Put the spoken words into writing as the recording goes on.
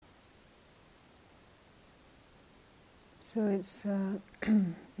So it's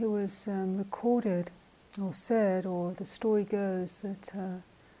it was recorded or said, or the story goes that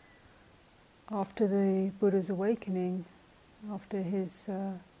after the Buddha's awakening, after his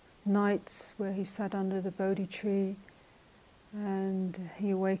nights where he sat under the Bodhi tree and he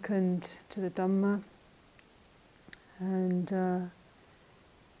awakened to the Dhamma and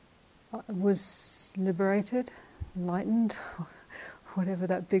was liberated, enlightened, whatever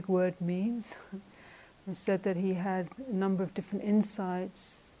that big word means. It said that he had a number of different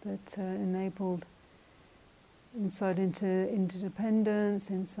insights that enabled insight into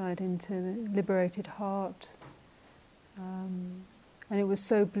interdependence, insight into the liberated heart. And it was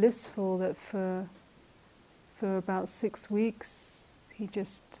so blissful that for about 6 weeks he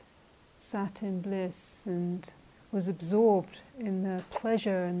just sat in bliss and was absorbed in the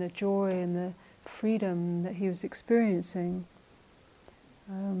pleasure and the joy and the freedom that he was experiencing.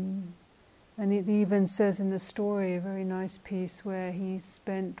 And it even says in the story, a very nice piece, where he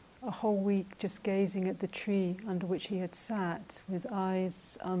spent a whole week just gazing at the tree under which he had sat, with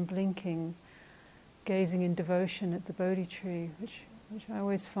eyes unblinking, gazing in devotion at the Bodhi tree, which I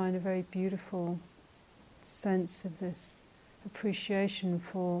always find a very beautiful sense of this appreciation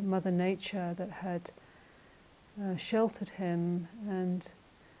for Mother Nature that had sheltered him and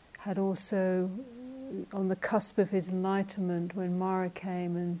had also, on the cusp of his enlightenment, when Mara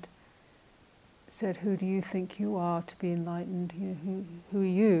came and said, "Who do you think you are to be enlightened? Who are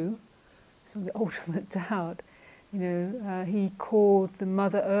you?" So the ultimate doubt. He called the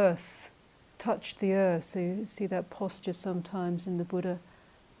Mother Earth, touched the earth. So you see that posture sometimes in the Buddha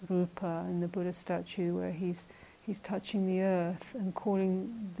Rupa, in the Buddha statue, where he's touching the earth and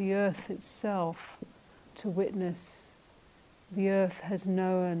calling the earth itself to witness. The earth has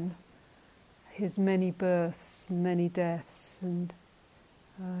known his many births, many deaths, and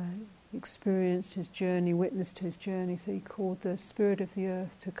experienced his journey, witnessed his journey. So he called the spirit of the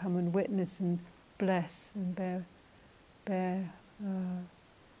earth to come and witness and bless and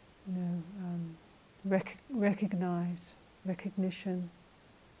recognition.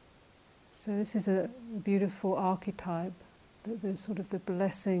 So this is a beautiful archetype, the sort of the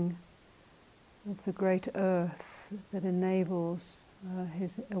blessing of the great earth that enables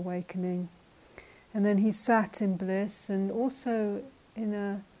his awakening. And then he sat in bliss, and also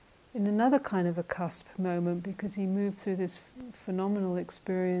in another kind of a cusp moment, because he moved through this phenomenal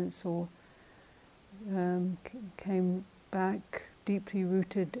experience, or came back deeply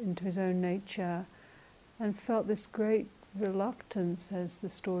rooted into his own nature, and felt this great reluctance, as the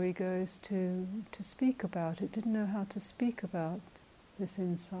story goes, to speak about it. Didn't know how to speak about this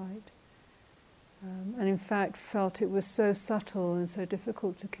insight, and in fact felt it was so subtle and so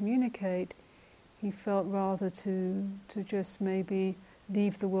difficult to communicate. He felt rather to just maybe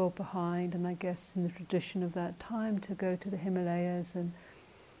leave the world behind, and I guess in the tradition of that time, to go to the Himalayas and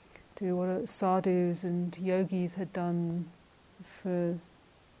do what sadhus and yogis had done for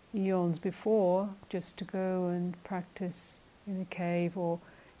eons before, just to go and practice in a cave or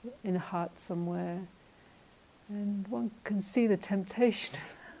in a hut somewhere. And one can see the temptation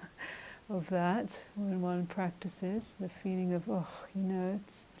of that when one practices, the feeling of,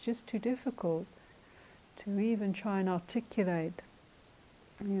 it's just too difficult to even try and articulate.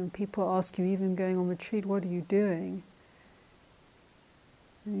 People ask you, even going on retreat, what are you doing?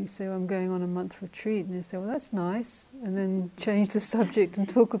 And you say, I'm going on a month retreat. And they say, well, that's nice. And then change the subject and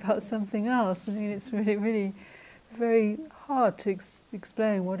talk about something else. I mean, it's really, really very hard to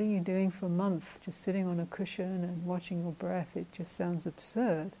explain, what are you doing for a month? Just sitting on a cushion and watching your breath. It just sounds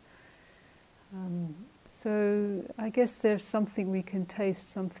absurd. So I guess there's something we can taste,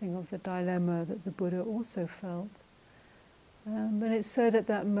 something of the dilemma that the Buddha also felt. And it said at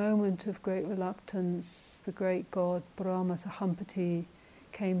that moment of great reluctance, the great god Brahma Sahampati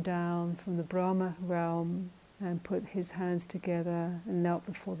came down from the Brahma realm and put his hands together and knelt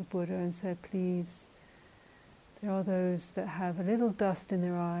before the Buddha and said, please, there are those that have a little dust in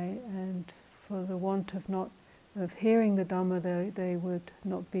their eye, and for the want of hearing the Dhamma, they would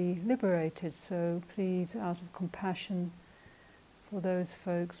not be liberated. So please, out of compassion for those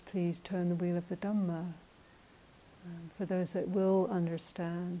folks, please turn the wheel of the Dhamma, for those that will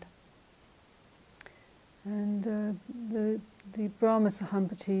understand. And the Brahma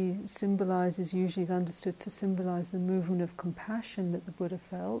Sahampati usually is understood to symbolize the movement of compassion that the Buddha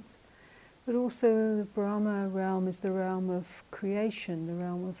felt, but also the Brahma realm is the realm of creation, the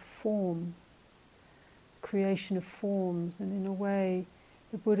realm of form, creation of forms. And in a way,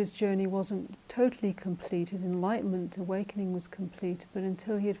 the Buddha's journey wasn't totally complete. His enlightenment, awakening was complete, but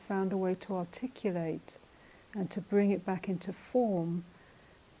until he had found a way to articulate and to bring it back into form,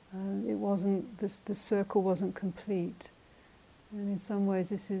 it wasn't. The circle wasn't complete. And in some ways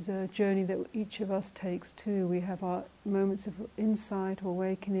this is a journey that each of us takes too. We have our moments of insight or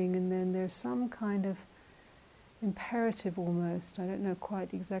awakening, and then there's some kind of imperative almost, I don't know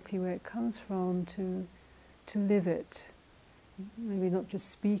quite exactly where it comes from, to live it. Maybe not just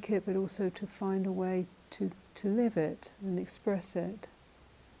speak it, but also to find a way to live it and express it.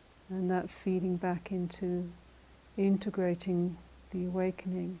 And that feeding back into integrating the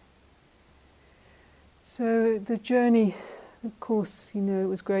awakening. So the journey, of course, it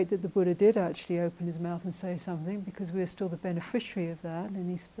was great that the Buddha did actually open his mouth and say something, because we're still the beneficiary of that.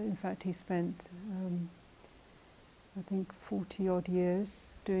 And in fact he spent, I think, 40 odd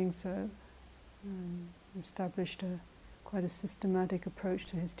years doing so. Established quite a systematic approach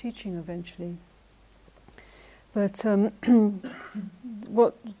to his teaching eventually. But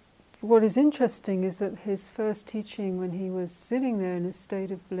what is interesting is that his first teaching, when he was sitting there in a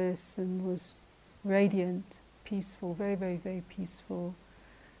state of bliss and was radiant, peaceful, very, very, very peaceful,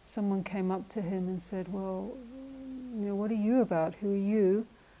 someone came up to him and said, well, what are you about? Who are you?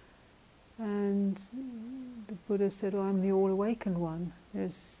 And the Buddha said, oh, I'm the all-awakened one. And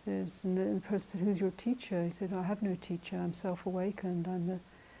the person said, who's your teacher? He said, I have no teacher, I'm self-awakened, I'm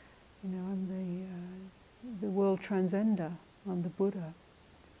the world transcender, I'm the Buddha.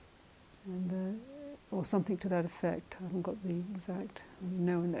 And or something to that effect. I haven't got the exact,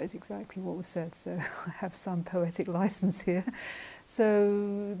 no one knows exactly what was said, so I have some poetic license here.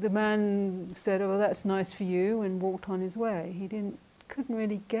 So the man said, oh, well, that's nice for you, and walked on his way. He couldn't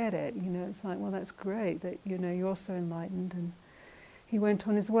really get it, it's like, well, that's great that, you're so enlightened, and he went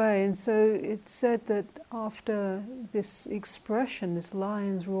on his way. And so it said that after this expression, this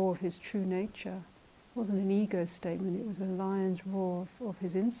lion's roar of his true nature, it wasn't an ego statement, it was a lion's roar of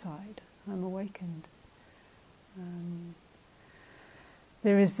his inside. I'm awakened.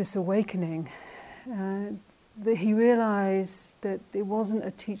 There is this awakening. That he realized that it wasn't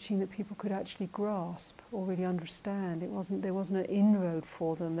a teaching that people could actually grasp or really understand. There wasn't an inroad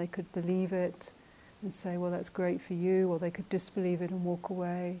for them. They could believe it and say, well, that's great for you, or they could disbelieve it and walk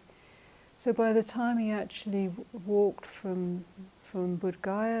away. So by the time he actually walked from Bodh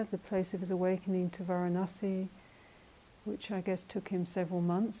Gaya, the place of his awakening, to Varanasi, which I guess took him several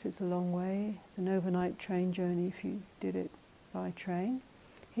months, it's a long way, it's an overnight train journey if you did it by train,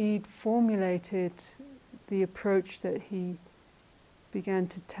 he'd formulated the approach that he began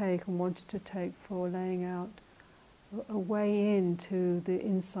to take and wanted to take for laying out a way into the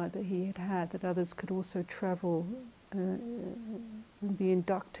insight that he had, that others could also travel and be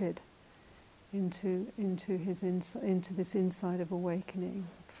inducted into this insight of awakening,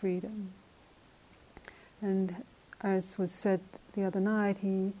 freedom. And as was said the other night,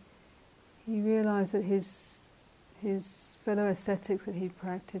 he realized that his fellow ascetics that he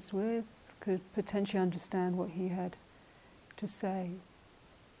practiced with could potentially understand what he had to say.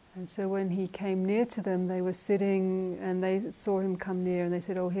 And so when he came near to them, they were sitting and they saw him come near, and they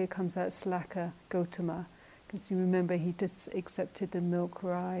said, oh, here comes that slacker Gautama. Because you remember he just accepted the milk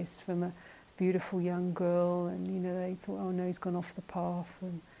rice from a beautiful young girl, and they thought, oh no, he's gone off the path,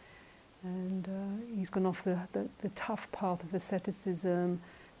 and he's gone off the tough path of asceticism,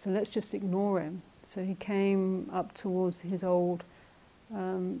 so let's just ignore him. So he came up towards his old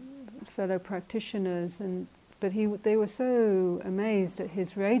fellow practitioners, but they were so amazed at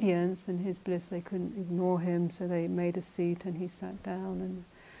his radiance and his bliss, they couldn't ignore him, so they made a seat and he sat down,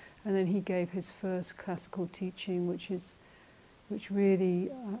 and then he gave his first classical teaching, which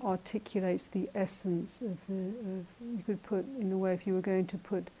really articulates the essence of you could put, in a way, if you were going to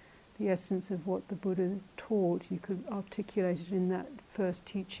put the essence of what the Buddha taught, you could articulate it in that first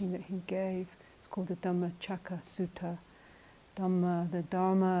teaching that he gave. It's called the Dhamma Chakra Sutta. Dhamma, the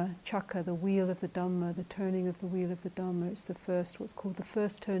Dharma Chakra, the wheel of the Dhamma, the turning of the wheel of the Dhamma. It's what's called the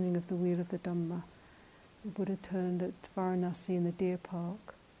first turning of the wheel of the Dhamma. The Buddha turned at Varanasi in the deer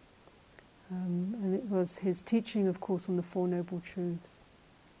park. And it was his teaching, of course, on the Four Noble Truths.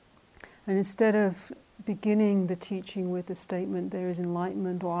 And instead of beginning the teaching with the statement, there is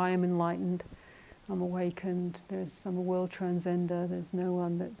enlightenment, or I am enlightened, I'm awakened, I'm a world transcender, there's no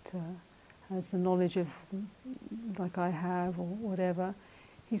one that has the knowledge of, like I have, or whatever,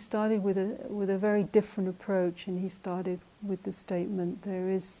 he started with a very different approach, and he started with the statement, there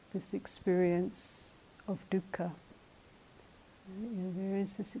is this experience of dukkha. There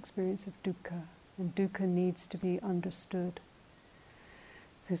is this experience of dukkha, and dukkha needs to be understood.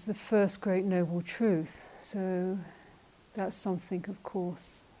 This is the first great noble truth. So that's something, of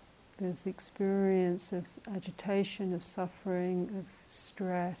course. There's the experience of agitation, of suffering, of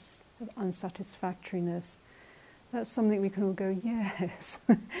stress, of unsatisfactoriness that's something we can all go, yes.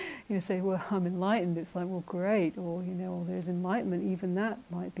 Say, well, I'm enlightened. It's like, well, great. Or, or there's enlightenment. Even that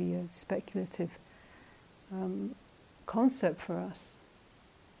might be a speculative concept for us.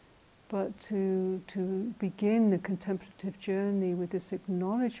 But to begin the contemplative journey with this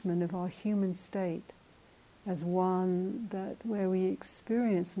acknowledgement of our human state as one that where we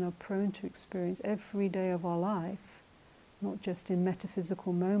experience and are prone to experience every day of our life, not just in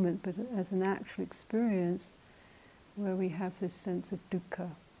metaphysical moment, but as an actual experience where we have this sense of dukkha.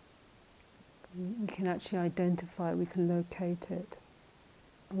 We can actually identify it, we can locate it.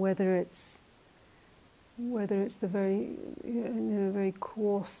 Whether it's the very very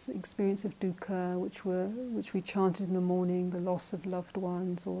coarse experience of dukkha, which we chanted in the morning, the loss of loved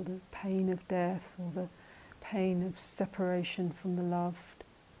ones, or the pain of death, or the pain of separation from the loved,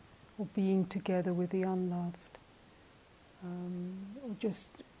 or being together with the unloved, or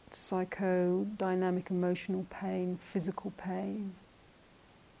just psychodynamic emotional pain, physical pain.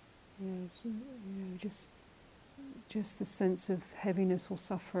 Just the sense of heaviness or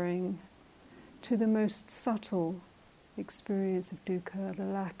suffering, to the most subtle experience of dukkha, the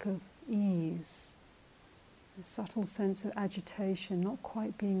lack of ease, a subtle sense of agitation, not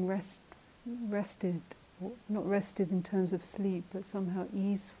quite being rested, or not rested in terms of sleep, but somehow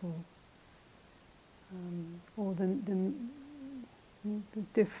easeful. Or the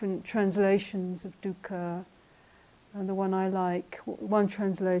different translations of dukkha, and the one I like, one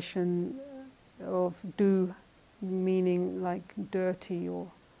translation of du meaning like dirty or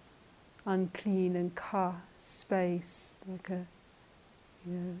unclean, and ka, space,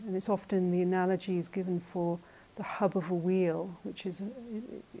 and it's often the analogy is given for the hub of a wheel, which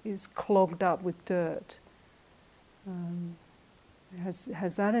is clogged up with dirt. It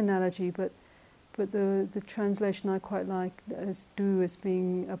has that analogy, but the translation I quite like as du as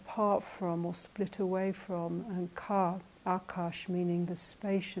being apart from or split away from, and ka, akash, meaning the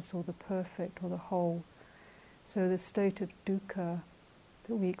spacious or the perfect or the whole. So the state of dukkha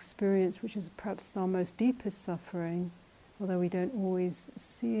that we experience, which is perhaps our most deepest suffering, although we don't always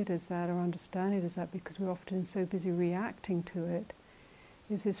see it as that or understand it as that because we're often so busy reacting to it,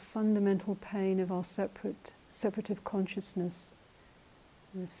 is this fundamental pain of our separative consciousness,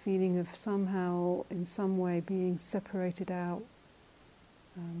 the feeling of somehow, in some way, being separated out,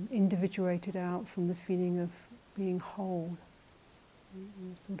 individuated out from the feeling of being whole,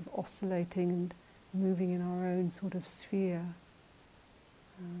 sort of oscillating and moving in our own sort of sphere.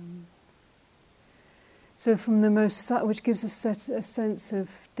 So from the most which gives us a sense of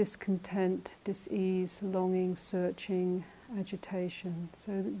discontent, dis-ease, longing, searching, agitation.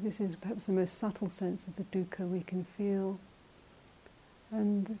 So this is perhaps the most subtle sense of the dukkha we can feel.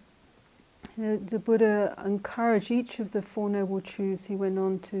 And the Buddha encouraged each of the Four Noble Truths. He went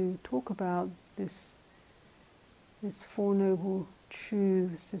on to talk about this Four Noble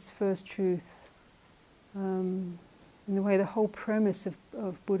Truths, this first truth. In a way, the whole premise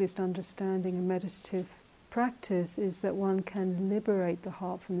of Buddhist understanding and meditative practice is that one can liberate the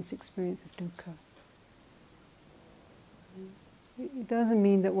heart from this experience of dukkha. It doesn't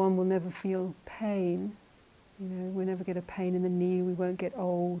mean that one will never feel pain. We'll never get a pain in the knee, we won't get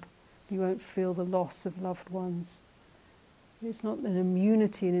old, we won't feel the loss of loved ones. It's not an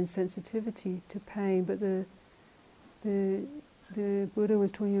immunity and insensitivity to pain, but the Buddha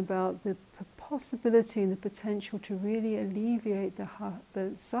was talking about the possibility and the potential to really alleviate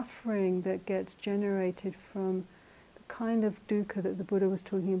the suffering that gets generated from the kind of dukkha that the Buddha was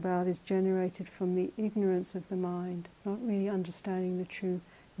talking about is generated from the ignorance of the mind, not really understanding the true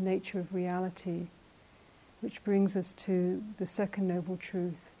nature of reality, which brings us to the second noble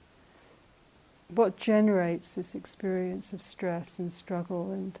truth. What generates this experience of stress and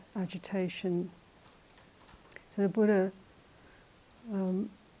struggle and agitation? So the Buddha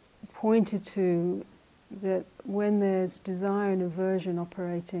pointed to that when there's desire and aversion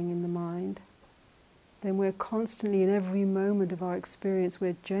operating in the mind, then we're constantly, in every moment of our experience,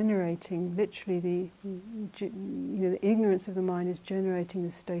 we're generating, literally the ignorance of the mind is generating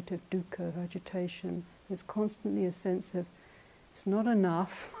the state of dukkha, of agitation. There's constantly a sense of, it's not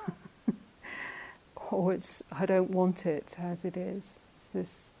enough, or it's, I don't want it as it is. It's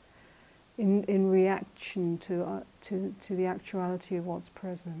this in reaction to the actuality of what's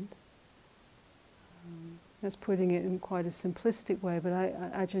present. That's putting it in quite a simplistic way, but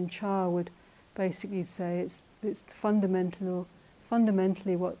Ajahn Chah would basically say it's fundamentally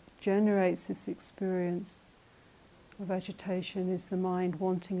what generates this experience of agitation is the mind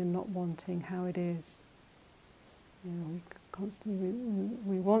wanting and not wanting how it is. We constantly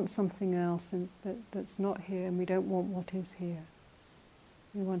we want something else and that's not here, and we don't want what is here.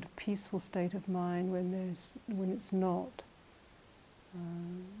 We want a peaceful state of mind when it's not.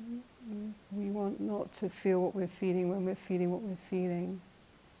 We want not to feel what we're feeling when we're feeling what we're feeling.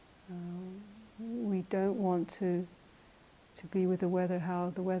 We don't want to be with the weather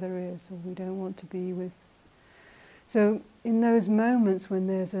how the weather is, or we don't want to be with. So in those moments when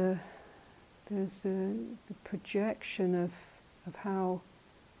there's the projection of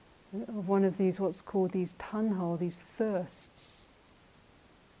one of these what's called these tanha, these thirsts,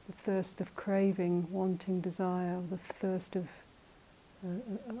 the thirst of craving, wanting, desire, the thirst of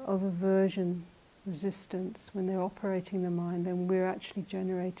aversion, resistance, when they're operating the mind, then we're actually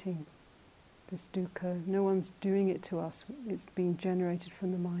generating this dukkha. No one's doing it to us, it's being generated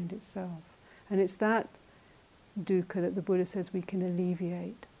from the mind itself. And it's that dukkha that the Buddha says we can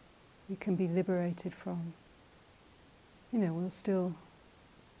alleviate, we can be liberated from. We'll still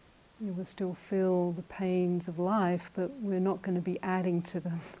feel the pains of life, but we're not going to be adding to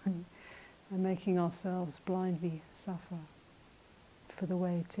them and making ourselves blindly suffer for the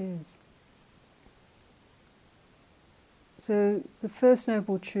way it is. So the first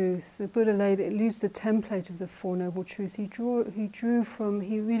noble truth, the Buddha used the template of the Four Noble Truths. He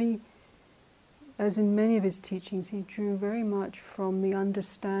really, as in many of his teachings, he drew very much from the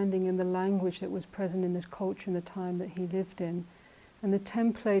understanding and the language that was present in the culture and the time that he lived in. And the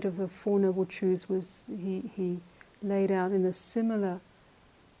template of the Four Noble Truths was he laid out in a similar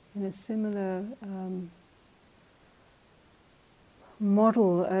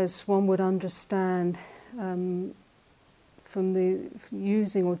model as one would understand from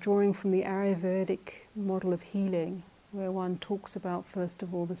using or drawing from the Ayurvedic model of healing, where one talks about first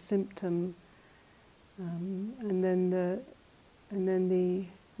of all the symptom, and then the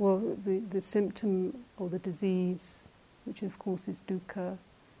symptom or the disease, which of course is dukkha,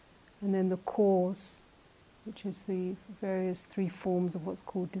 and then the cause, which is the various three forms of what's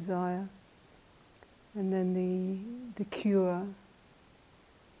called desire, and then the cure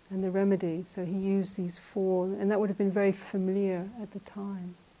and the remedy. So he used these four, and that would have been very familiar at the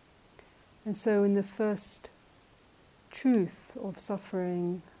time. And so in the first truth of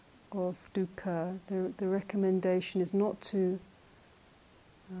suffering, of dukkha, the recommendation is not to,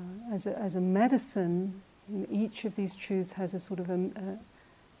 as a medicine, each of these truths has a sort of a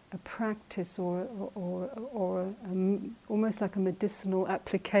practice or almost like a medicinal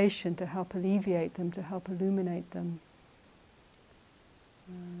application to help alleviate them, to help illuminate them.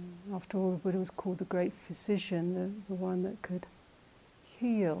 After all, the Buddha was called the great physician, the one that could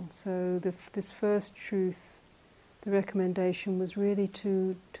heal. So this first truth, the recommendation was really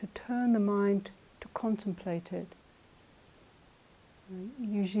to turn the mind to contemplate it.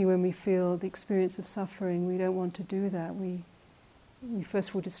 Usually when we feel the experience of suffering, we don't want to do that. We first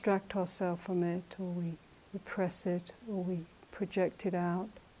of all distract ourselves from it, or we repress it, or we project it out,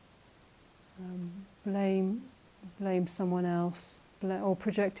 blame someone else, or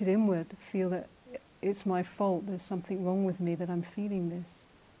project it inward, feel that it's my fault, there's something wrong with me that I'm feeling this.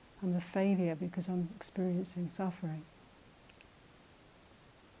 I'm a failure because I'm experiencing suffering.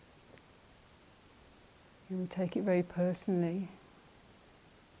 And we take it very personally.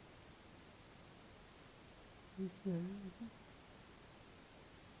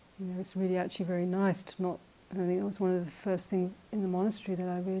 It's really actually very nice to not. I think it was one of the first things in the monastery that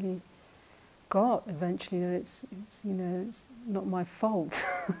I really got eventually, that it's not my fault.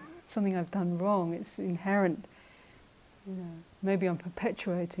 It's something I've done wrong. It's inherent. Maybe I'm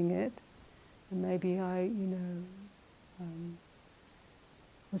perpetuating it, and maybe I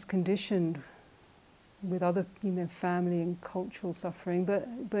was conditioned with other family and cultural suffering.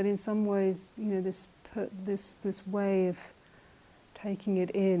 But in some ways, this way of taking it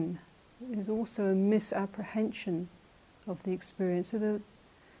in is also a misapprehension of the experience.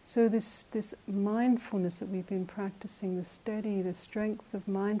 So this mindfulness that we've been practicing, the strength of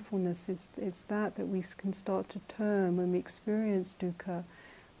mindfulness is that we can start to turn when we experience dukkha.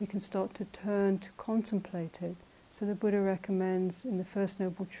 We can start to turn to contemplate it. So the Buddha recommends in the First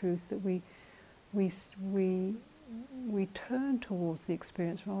Noble Truth that we turn towards the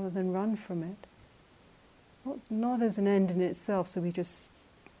experience rather than run from it. Not as an end in itself, so we just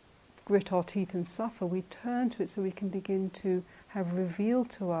grit our teeth and suffer. We turn to it so we can begin to have revealed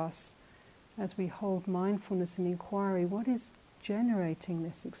to us, as we hold mindfulness and inquiry, what is generating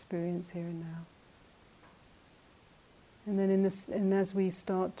this experience here and now. And then as we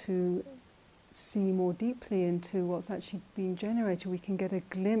start to see more deeply into what's actually being generated, we can get a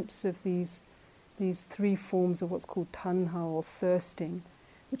glimpse of these three forms of what's called tanha, or thirsting,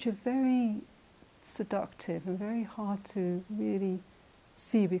 which are very seductive and very hard to really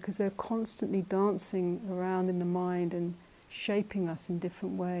see, because they're constantly dancing around in the mind and shaping us in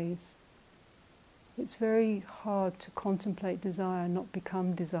different ways. It's very hard to contemplate desire and not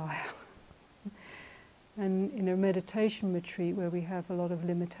become desire. And in a meditation retreat where we have a lot of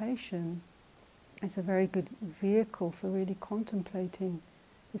limitation, it's a very good vehicle for really contemplating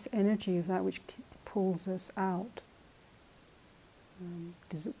this energy of that which pulls us out.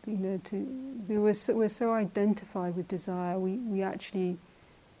 We're so identified with desire. We actually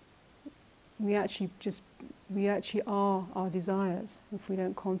are our desires if we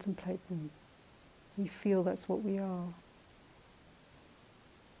don't contemplate them. We feel that's what we are.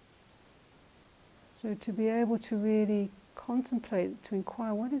 So to be able to really contemplate, to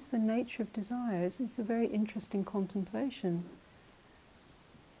inquire what is the nature of desire, it's a very interesting contemplation.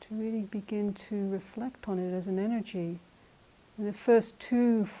 To really begin to reflect on it as an energy. And the first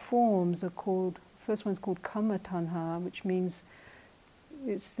two forms are called, the first one's called kamma tanha, which means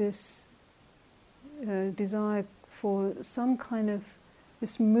it's this desire for some kind of,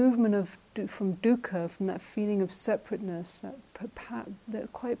 this movement from dukkha, from that feeling of separateness,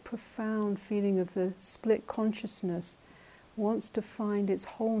 that quite profound feeling of the split consciousness, wants to find its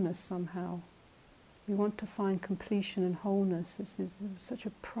wholeness somehow. We want to find completion and wholeness. This is such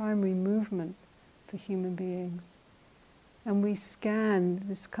a primary movement for human beings. And we scan,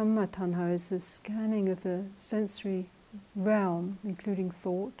 this kamma tanha is the scanning of the sensory realm, including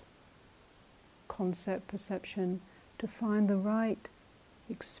thought, concept, perception, to find the right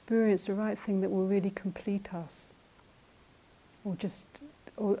experience, the right thing that will really complete us, or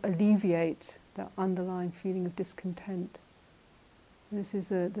alleviate that underlying feeling of discontent. This is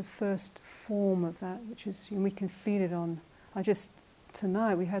the first form of that, which is, and we can feel it on.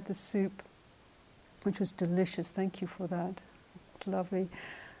 Tonight we had the soup, which was delicious. Thank you for that. It's lovely.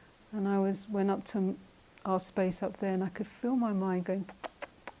 And I went up to our space up there, and I could feel my mind going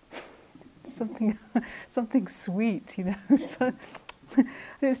something sweet, So, it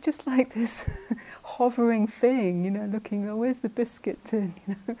was just like this hovering thing, looking, oh, where's the biscuit tin,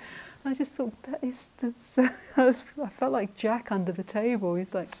 I just thought, I felt like Jack under the table.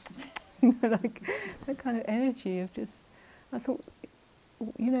 He's like, like that kind of energy of just, I thought,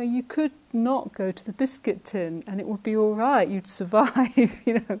 you could not go to the biscuit tin and it would be all right, you'd survive,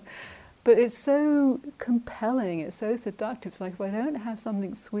 But it's so compelling, it's so seductive. It's like, if I don't have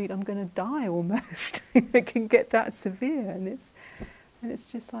something sweet, I'm going to die almost. It can get that severe, and it's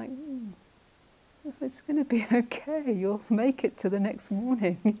just like, it's going to be okay. You'll make it to the next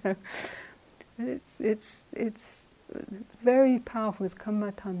morning. It's very powerful. This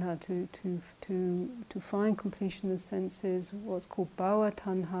kamma tanha to find completion of the senses. What's called bhava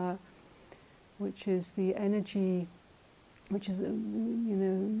tanha, which is the energy. Which is,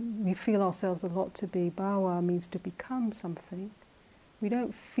 we feel ourselves a lot to be. Bhava means to become something. We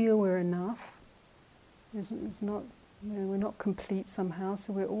don't feel we're enough. It's not, we're not complete somehow,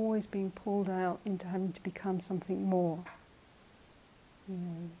 so we're always being pulled out into having to become something more.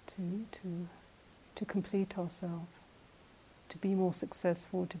 To complete ourselves, to be more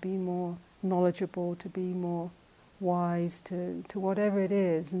successful, to be more knowledgeable, to be more wise, to whatever it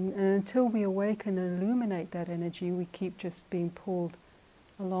is, and until we awaken and illuminate that energy, we keep just being pulled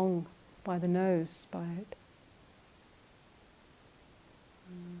along by the nose by it,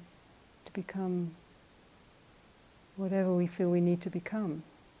 to become whatever we feel we need to become.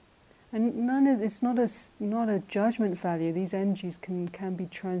 And it's not a judgment value. These energies can be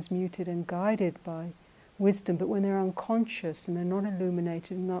transmuted and guided by wisdom, but when they're unconscious and they're not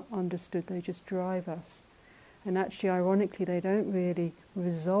illuminated and not understood, they just drive us. And actually, ironically, they don't really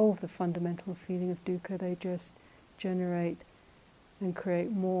resolve the fundamental feeling of dukkha, they just generate and create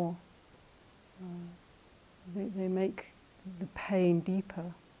more. They make the pain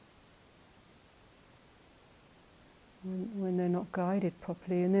deeper when they're not guided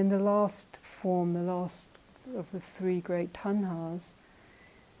properly. And then the last form, the last of the three great tanhas,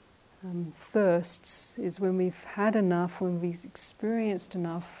 thirsts, is when we've had enough, when we've experienced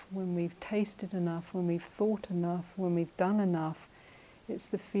enough, when we've tasted enough, when we've thought enough, when we've done enough. It's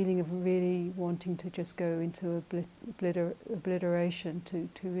the feeling of really wanting to just go into obliteration, to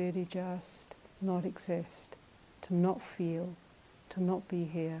really just not exist, to not feel, to not be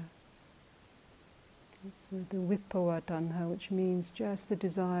here. It's the vippava tanha, which means just the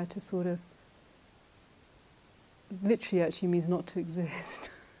desire to sort of, literally actually means not to exist.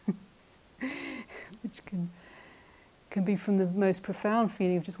 Which can be from the most profound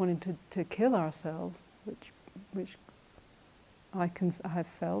feeling of just wanting to kill ourselves, which I have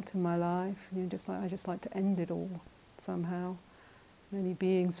felt in my life. I just like to end it all somehow. Many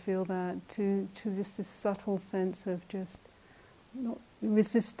beings feel that. To just this subtle sense of just not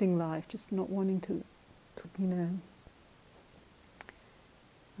resisting life, just not wanting to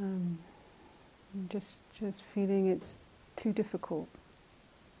and just feeling it's too difficult.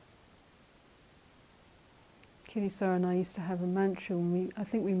 Thanissara and I used to have a mantra, and I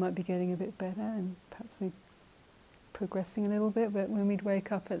think we might be getting a bit better, and perhaps we're progressing a little bit, but when we'd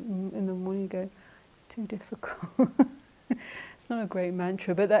wake up in the morning, go, it's too difficult. It's not a great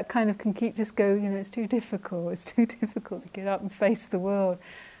mantra, but that kind of can just go, it's too difficult to get up and face the world.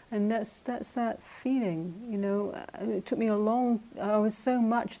 And that's that feeling, it took me I was so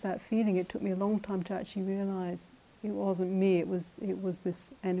much that feeling, it took me a long time to actually realise it wasn't me, it was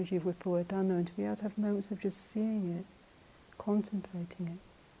this energy of Vipava Dhamma, and to be able to have moments of just seeing it, contemplating it.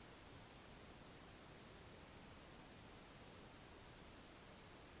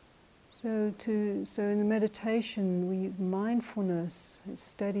 So in the meditation, mindfulness, it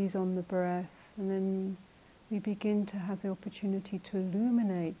steadies on the breath, and then we begin to have the opportunity to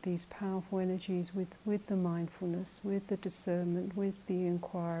illuminate these powerful energies with the mindfulness, with the discernment, with the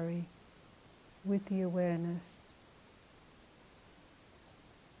inquiry, with the awareness,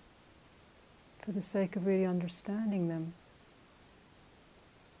 for the sake of really understanding them.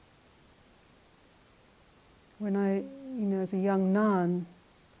 When I, as a young nun,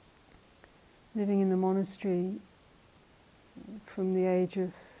 living in the monastery from the age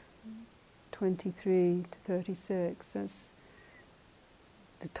of 23 to 36, that's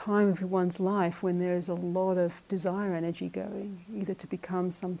the time of one's life when there's a lot of desire energy going, either to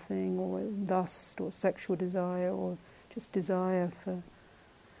become something, or lust, or sexual desire, or just desire for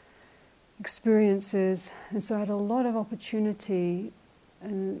experiences. And so I had a lot of opportunity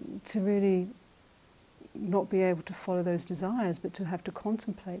and to really not be able to follow those desires, but to have to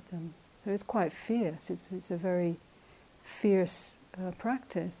contemplate them. So it's quite fierce. It's a very fierce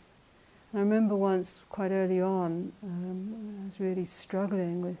practice. And I remember once, quite early on, I was really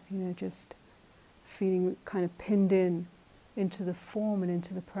struggling with, just feeling kind of pinned into the form and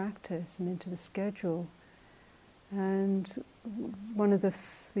into the practice and into the schedule. And one of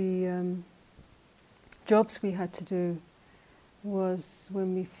the jobs we had to do was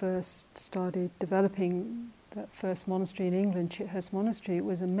when we first started developing that first monastery in England, Chithurst Monastery. It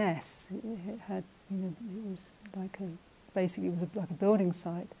was a mess. It had, it was like basically it was like a building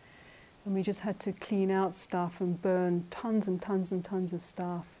site, and we just had to clean out stuff and burn tons and tons and tons of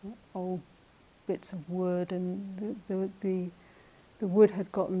stuff, old bits of wood, and the wood had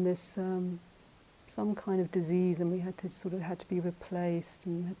gotten this some kind of disease, and we had to be replaced,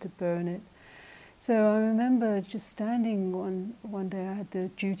 and had to burn it. So I remember just standing one day. I had the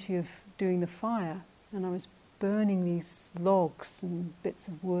duty of doing the fire, and I was burning these logs and bits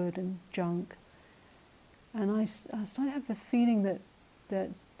of wood and junk. And I started to have the feeling that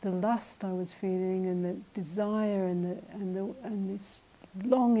the lust I was feeling, and the desire, and this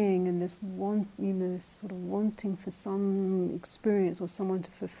longing, and this this sort of wanting for some experience or someone to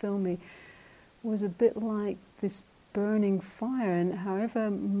fulfill me, was a bit like this burning fire. And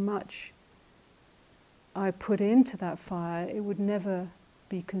however much I put into that fire, it would never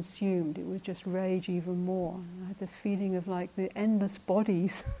be consumed. It would just rage even more. I had the feeling of like the endless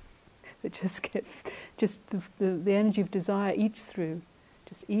bodies that the energy of desire eats through,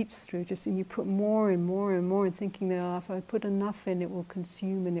 and you put more and more and more, and thinking that if I put enough in, it will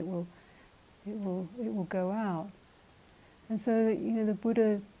consume and it will go out. And so the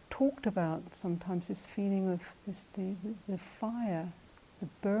Buddha talked about sometimes this feeling of the fire, the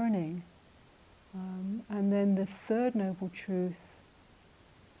burning, and then the third noble truth,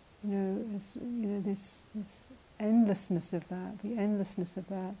 this endlessness of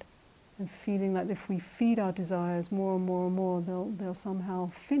that, and feeling like if we feed our desires more and more and more, they'll somehow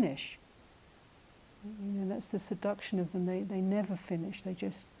finish. That's the seduction of them. They never finish. They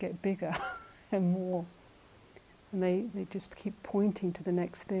just get bigger and more, and they just keep pointing to the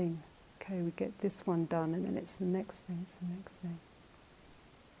next thing. Okay, we get this one done, and then it's the next thing. It's the next thing.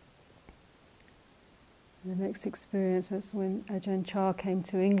 The next experience was when Ajahn Chah came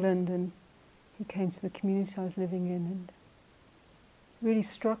to England, and he came to the community I was living in, and really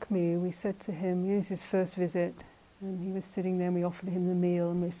struck me. We said to him, it was his first visit, and he was sitting there, and we offered him the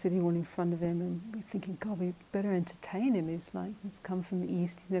meal, and we were sitting all in front of him, and we were thinking, God, we better entertain him. He's come from the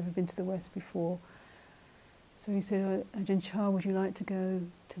East, he's never been to the West before. So he said, Ajahn Chah, would you like to go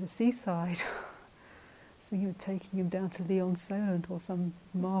to the seaside? So you were taking him down to Leon Solent or some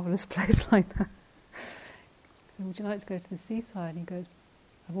marvellous place like that. So would you like to go to the seaside? And he goes,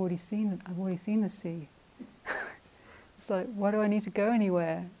 I've already seen the sea. It's like, why do I need to go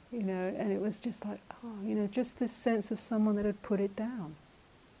anywhere? And it was just like, just this sense of someone that had put it down.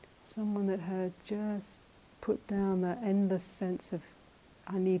 Someone that had just put down that endless sense of,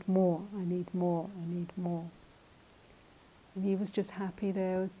 I need more, I need more, I need more. And he was just happy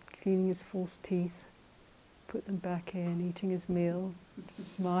there, cleaning his false teeth, put them back in, eating his meal,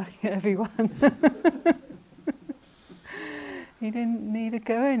 just smiling at everyone. He didn't need to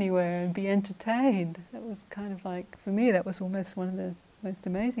go anywhere and be entertained. That was kind of like, for me, that was almost one of the most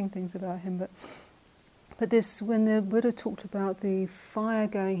amazing things about him. But this, when the Buddha talked about the fire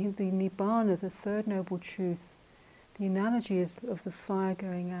going, the nibbana, the third noble truth, the analogy is of the fire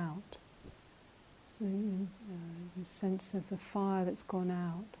going out. So the sense of the fire that's gone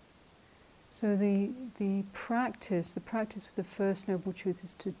out. So the practice with the first noble truth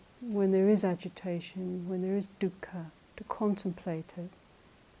is to, when there is agitation, when there is dukkha, to contemplate it.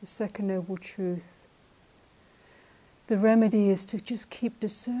 The second noble truth, the remedy is to just keep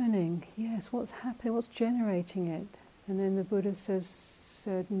discerning, yes, what's happening, what's generating it. And then the Buddha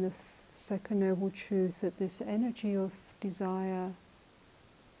said in the second noble truth that this energy of desire,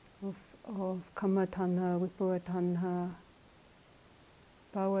 of kamma tanha, vibhava tanha,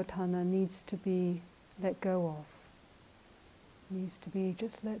 bhava tanha needs to be let go of. Needs to be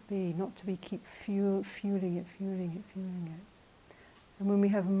just let be, not to be keep fueling it. And when we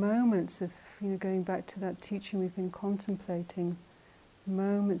have moments of, going back to that teaching we've been contemplating,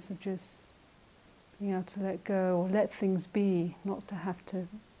 moments of just being able to let go or let things be, not to have to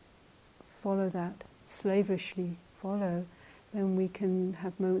follow that, slavishly follow, then we can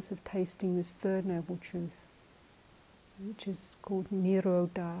have moments of tasting this third noble truth, which is called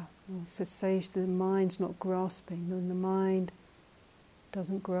nirodha, or cessation. The mind's not grasping. When the mind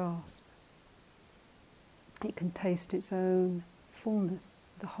doesn't grasp, it can taste its own fullness.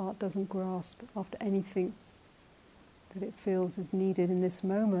 The heart doesn't grasp after anything that it feels is needed in this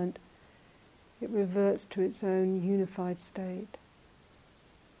moment. It reverts to its own unified state,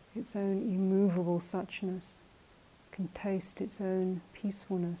 its own immovable suchness, can taste its own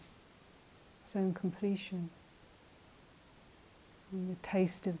peacefulness, its own completion. And the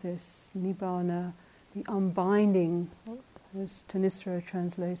taste of this nibbana, the unbinding, as Thanissara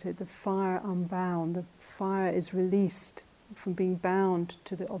translated, the fire unbound. The fire is released from being bound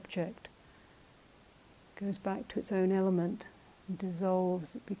to the object. It goes back to its own element and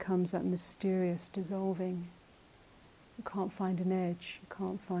dissolves. It becomes that mysterious dissolving. You can't find an edge, you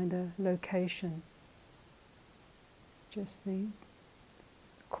can't find a location. Just the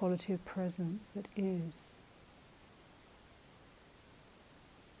quality of presence that is.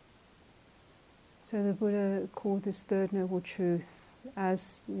 So the Buddha called this third noble truth,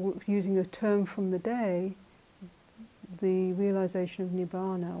 as using a term from the day, the realization of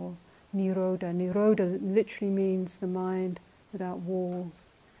nibbana or nirodha. Nirodha literally means the mind without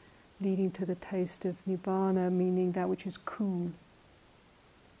walls, leading to the taste of nibbana, meaning that which is cool.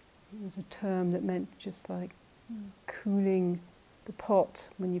 It was a term that meant just like cooling the pot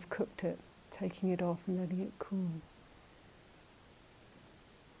when you've cooked it, taking it off and letting it cool.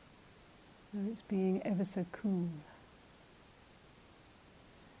 So it's being ever so cool.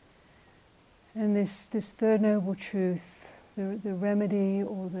 And this third noble truth, the remedy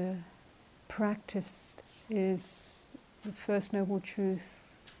or the practice is, the first noble truth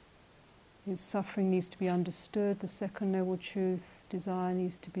is suffering needs to be understood. The second noble truth, desire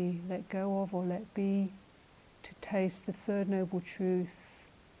needs to be let go of or let be. To taste the third noble truth,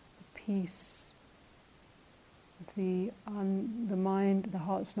 the peace, the mind, the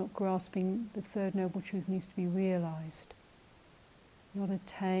heart's not grasping, the third noble truth needs to be realized. Not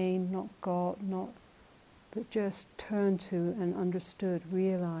attained, not got, but just turned to and understood,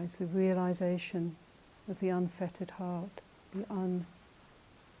 realized, the realization of the unfettered heart, the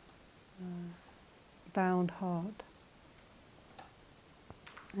unbound heart.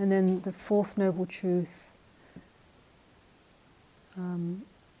 And then the fourth noble truth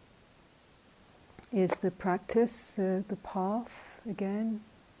is the practice, the path, again,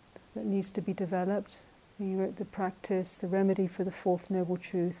 that needs to be developed. The practice, the remedy for the fourth noble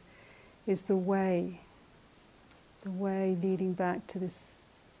truth is the way leading back to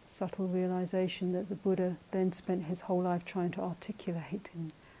this subtle realization that the Buddha then spent his whole life trying to articulate,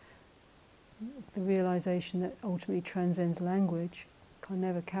 and the realization that ultimately transcends language, can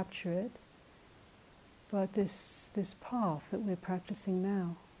never capture it. But this path that we're practicing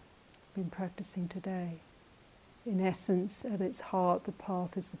now, been practicing today, in essence, at its heart, the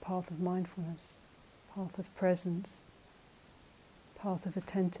path is the path of mindfulness, path of presence, path of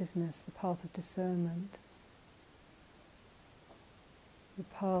attentiveness, the path of discernment, the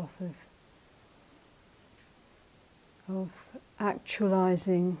path of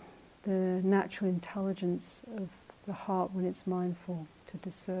actualizing the natural intelligence of the heart when it's mindful, to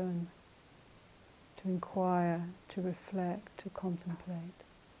discern, to inquire, to reflect, to contemplate.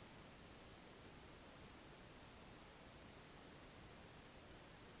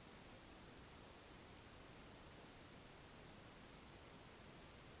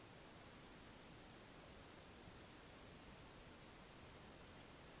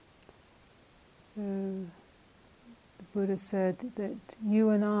 So the Buddha said that you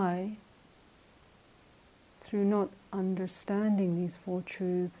and I, through not understanding these four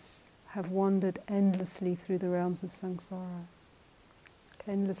truths, have wandered endlessly through the realms of samsara,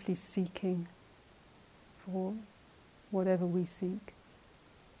 endlessly seeking for whatever we seek.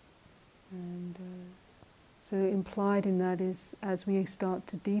 And so implied in that is, as we start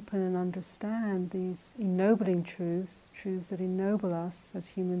to deepen and understand these ennobling truths, truths that ennoble us as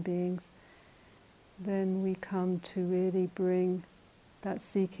human beings, then we come to really bring that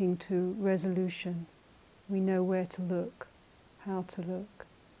seeking to resolution. We know where to look, how to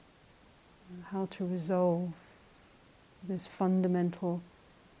resolve this fundamental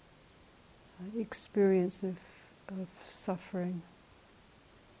experience of suffering.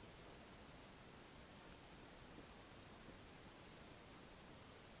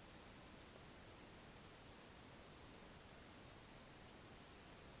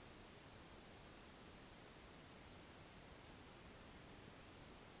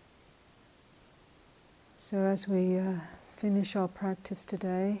 So as we finish our practice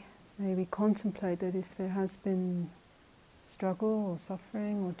today, may we contemplate that if there has been struggle or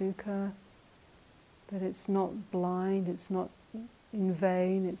suffering or dukkha, that it's not blind, it's not in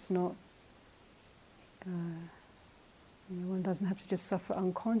vain, it's not, one doesn't have to just suffer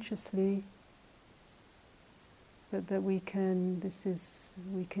unconsciously, but that we can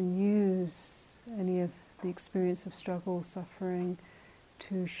use any of the experience of struggle, suffering,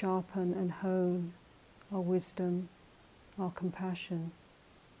 to sharpen and hone our wisdom, our compassion,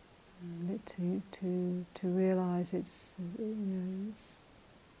 and to realize it's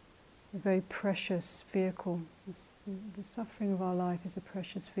a very precious vehicle. The suffering of our life is a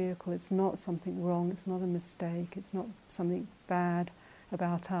precious vehicle. It's not something wrong, it's not a mistake, it's not something bad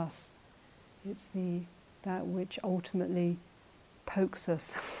about us. It's that which ultimately pokes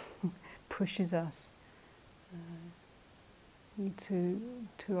us, pushes us to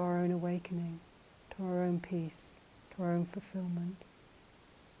our own awakening, to our own peace, to our own fulfillment.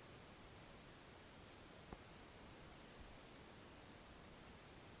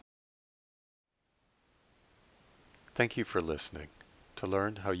 Thank you for listening. To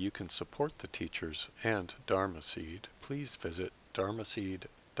learn how you can support the teachers and Dharma Seed, please visit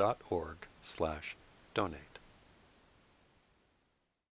dharmaseed.org/donate.